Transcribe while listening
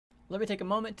let me take a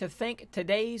moment to thank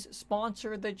today's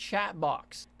sponsor, the Chat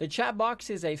Box. The Chat Box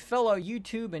is a fellow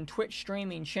YouTube and Twitch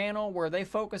streaming channel where they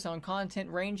focus on content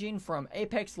ranging from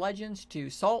Apex Legends to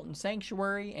Salt and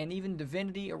Sanctuary and even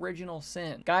Divinity Original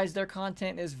Sin. Guys, their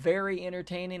content is very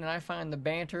entertaining, and I find the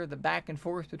banter, the back and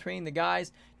forth between the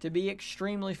guys to be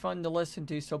extremely fun to listen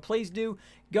to. So please do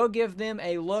go give them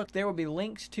a look. There will be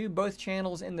links to both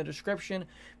channels in the description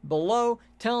below.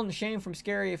 Tell them Shane from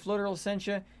Scary If Literal sent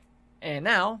you. And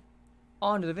now,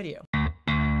 on to the video.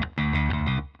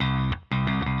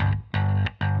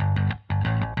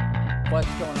 What's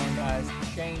going on, guys?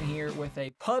 Shane here with a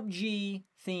PUBG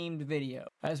themed video.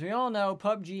 As we all know,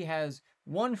 PUBG has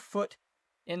one foot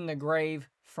in the grave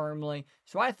firmly,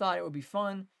 so I thought it would be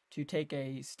fun to take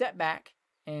a step back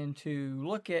and to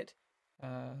look at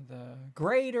the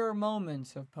greater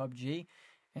moments of PUBG.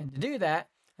 And to do that,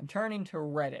 I'm turning to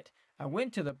Reddit. I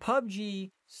went to the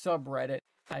PUBG subreddit.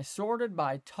 I sorted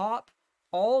by top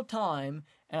all time,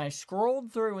 and I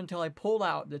scrolled through until I pulled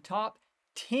out the top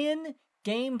 10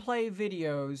 gameplay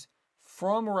videos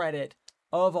from Reddit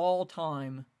of all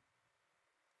time.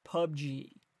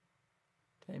 PUBG.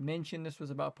 Did I mention this was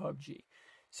about PUBG?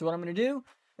 So what I'm going to do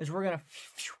is we're going to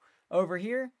over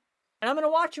here, and I'm going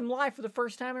to watch them live for the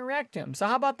first time and react to them. So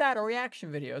how about that? A reaction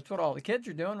video. It's what all the kids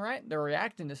are doing, right? They're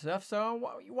reacting to stuff.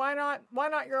 So why not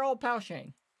your old pal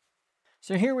Shane?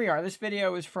 So here we are. This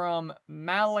video is from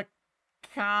Malachi.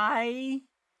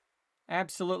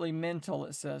 Absolutely mental,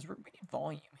 it says. We're getting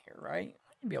volume here, right?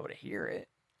 I need to be able to hear it.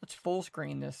 Let's full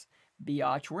screen this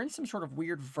biatch. We're in some sort of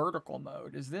weird vertical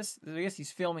mode. Is this... I guess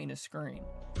he's filming his screen.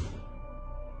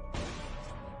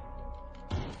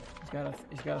 He's got a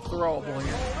throwable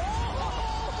here.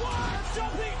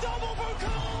 Jumping double for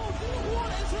Cole! What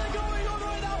is going on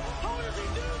right now? How does he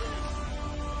do this?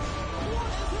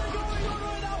 What is going on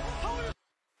right now? How is...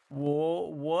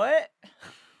 Whoa, what?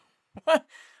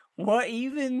 What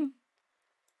even?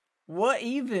 What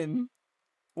even?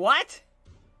 What?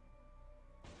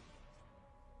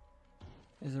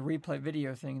 There's a replay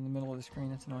video thing in the middle of the screen.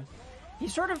 That's annoying. He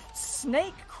sort of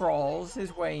snake crawls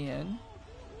his way in.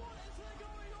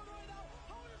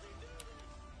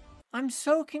 I'm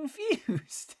so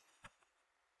confused.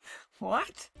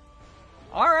 What?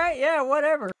 Alright, yeah,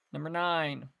 whatever. Number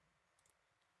 9.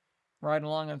 Riding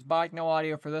along on his bike. No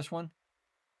audio for this one.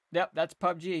 Yep, that's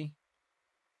PUBG.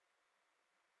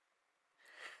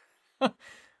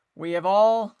 We have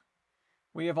all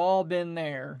been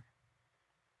there.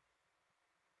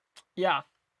 Yeah.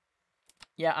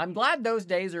 Yeah, I'm glad those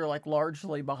days are like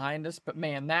largely behind us, but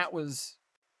man, that was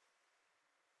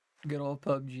good old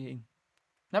PUBG.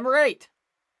 Number 8.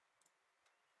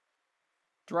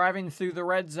 Driving through the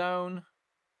red zone.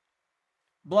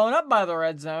 Blown up by the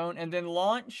red zone and then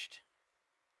launched.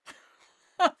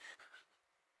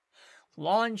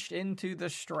 Launched into the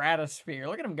stratosphere.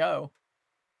 Look at him go.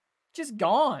 Just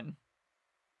gone.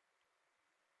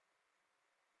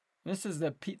 This is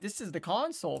the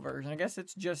console version. I guess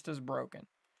it's just as broken.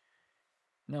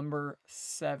 Number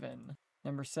 7.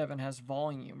 Number 7 has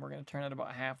volume. We're going to turn it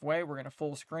about halfway. We're going to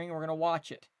full screen. We're going to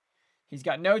watch it. He's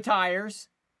got no tires.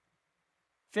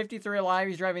 53 alive.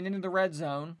 He's driving into the red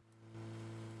zone.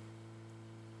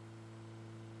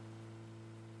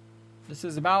 This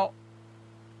is about...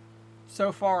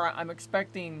 So far, I'm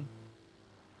expecting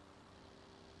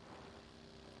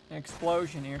an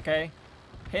explosion here, okay?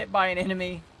 Hit by an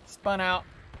enemy. Spun out.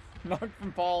 Knocked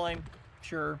from falling.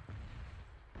 Sure.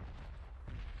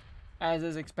 As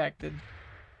is expected.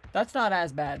 That's not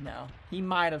as bad now. He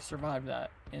might have survived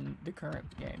that in the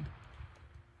current game.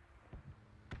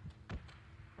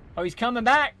 Oh, he's coming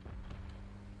back.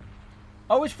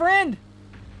 Oh, his friend.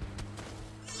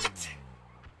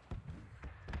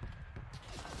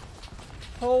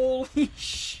 Holy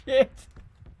shit.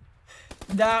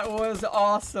 That was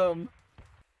awesome.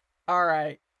 All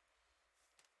right.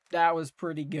 That was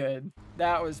pretty good.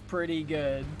 That was pretty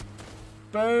good.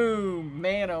 Boom.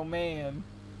 Man, oh man.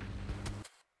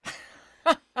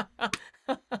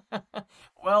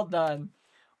 Well done.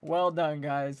 Well done,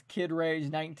 guys. Kid Rage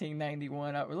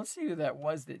 1991. Let's see who that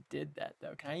was that did that,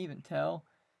 though. Can I even tell?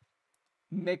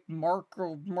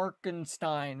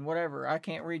 Merkenstein, whatever. I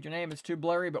can't read your name. It's too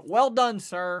blurry, but well done,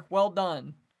 sir. Well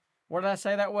done. What did I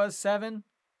say that was? 7?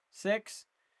 6?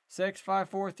 6, 5,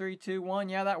 4, 3, 2, 1.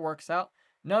 Yeah, that works out.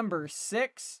 Number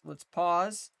 6. Let's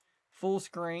pause. Full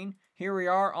screen. Here we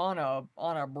are on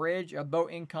a bridge, a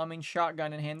boat incoming,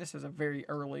 shotgun in hand. This is a very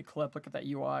early clip. Look at that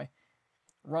UI.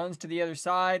 Runs to the other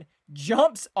side.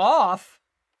 Jumps off.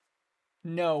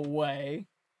 No way.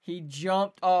 He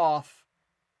jumped off.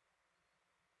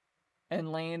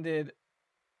 And landed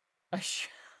a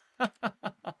shot.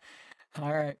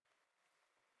 All right.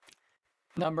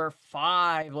 Number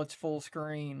 5, let's full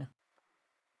screen.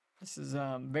 This is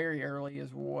very early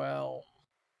as well.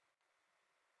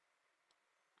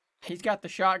 He's got the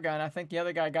shotgun. I think the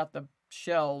other guy got the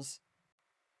shells.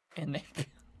 And they...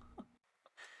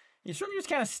 You sort of just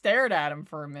kind of stared at him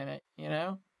for a minute, you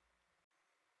know?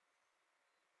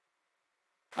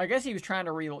 I guess he was trying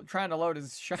to load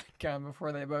his shotgun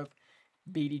before they both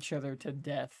beat each other to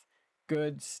death.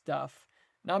 Good stuff.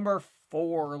 Number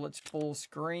 4, let's full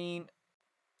screen.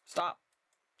 Stop.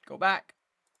 Go back.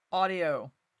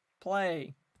 Audio.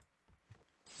 Play.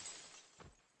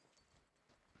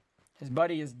 His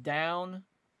buddy is down.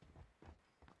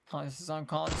 Oh, this is on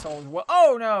console as well.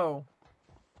 Oh, no!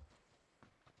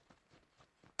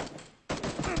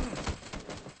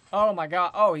 Oh, my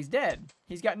God. Oh, he's dead.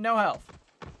 He's got no health.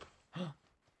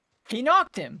 He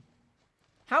knocked him.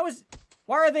 How is...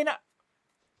 Why are they not...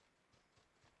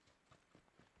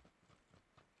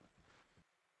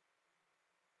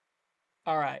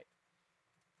 All right.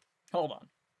 Hold on.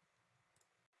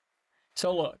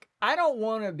 So look, I don't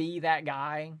want to be that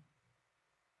guy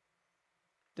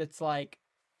that's like,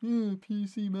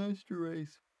 PC Master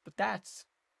Race. But that's...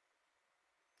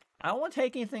 I don't want to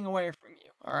take anything away from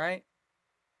you, all right?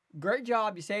 Great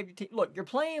job. You saved your team. Look, you're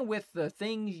playing with the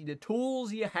things, the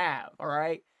tools you have, all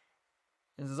right?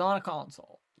 This is on a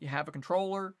console. You have a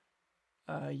controller.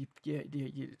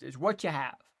 It's what you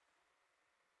have.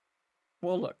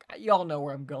 Well, look, y'all know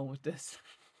where I'm going with this.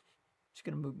 Just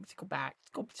gonna move. Let's go back.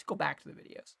 Let's go back to the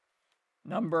videos.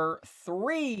 Number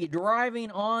 3, driving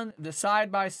on the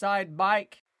side-by-side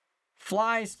bike,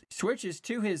 switches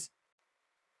to his.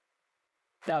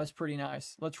 That was pretty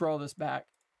nice. Let's roll this back.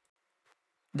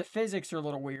 The physics are a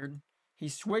little weird. He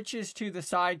switches to the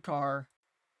sidecar,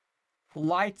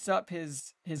 lights up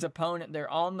his opponent. They're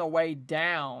on the way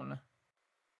down,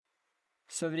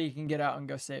 so that he can get out and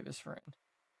go save his friend.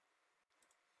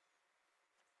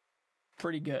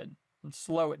 Pretty good. Let's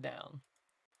slow it down.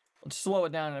 Let's slow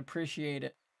it down and appreciate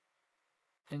it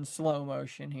in slow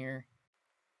motion here.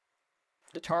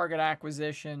 The target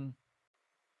acquisition.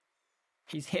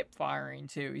 He's hip firing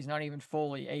too. He's not even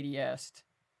fully ADS'd.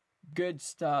 Good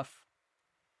stuff.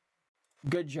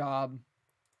 Good job.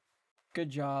 Good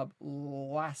job.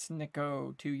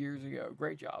 Lasnico 2 years ago.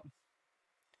 Great job.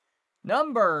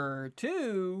 Number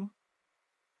 2.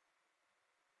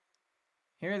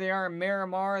 Here they are in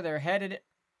Miramar. They're headed...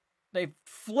 They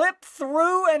flip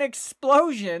through an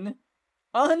explosion.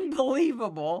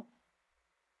 Unbelievable.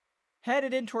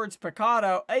 Headed in towards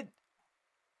Picado. I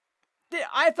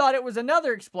thought it was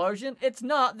another explosion. It's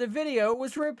not. The video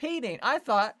was repeating. I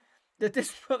thought that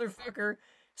this motherfucker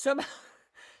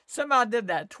somehow did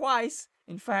that twice.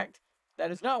 In fact, that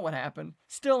is not what happened.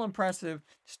 Still impressive.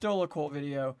 Still a cool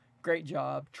video. Great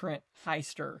job, Trent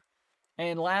Heister.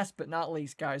 And last but not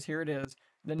least, guys, here it is.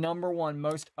 The #1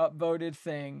 most upvoted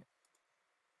thing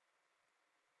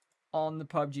on the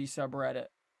PUBG subreddit.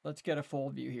 Let's get a full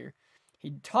view here.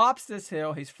 He tops this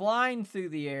hill. He's flying through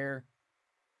the air.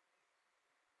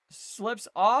 Slips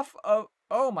off of...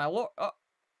 Oh, my lord. Oh.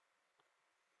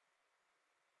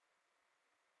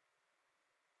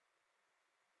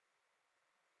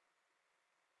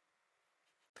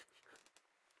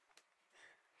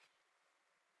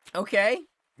 Okay.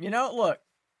 You know, look.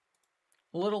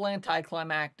 A little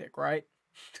anticlimactic, right?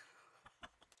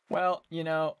 Well, you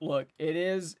know, look, it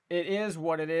is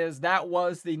what it is. That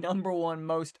was the #1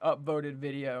 most upvoted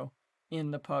video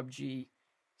in the PUBG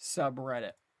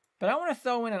subreddit. But I want to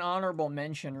throw in an honorable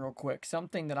mention real quick.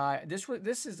 Something that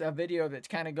this is a video that's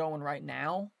kind of going right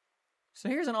now. So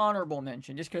here's an honorable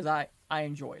mention just because I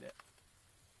enjoyed it.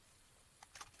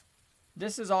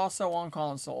 This is also on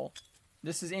console.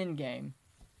 This is in-game.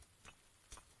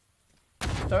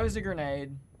 Throws a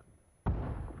grenade.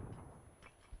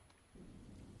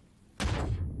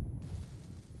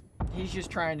 He's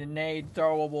just trying to nade,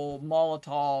 throwable,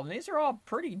 Molotov. These are all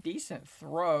pretty decent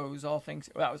throws, all things.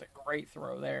 Well, that was a great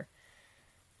throw there.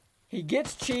 He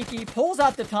gets cheeky, pulls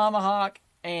out the tomahawk,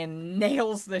 and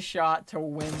nails the shot to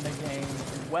win the game.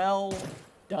 Well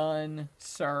done,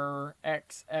 sir.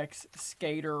 XX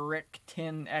Skater Rick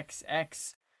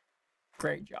 10XX.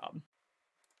 Great job.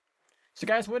 So,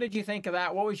 guys, what did you think of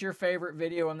that? What was your favorite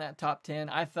video in that top 10?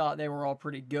 I thought they were all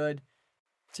pretty good.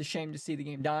 It's a shame to see the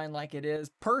game dying like it is.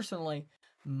 Personally,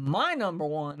 my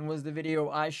 #1 was the video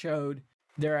I showed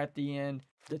there at the end.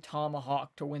 The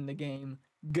tomahawk to win the game.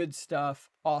 Good stuff.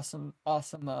 Awesome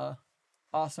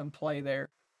play there.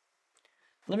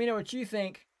 Let me know what you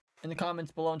think in the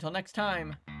comments below. Until next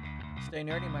time, stay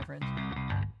nerdy, my friends.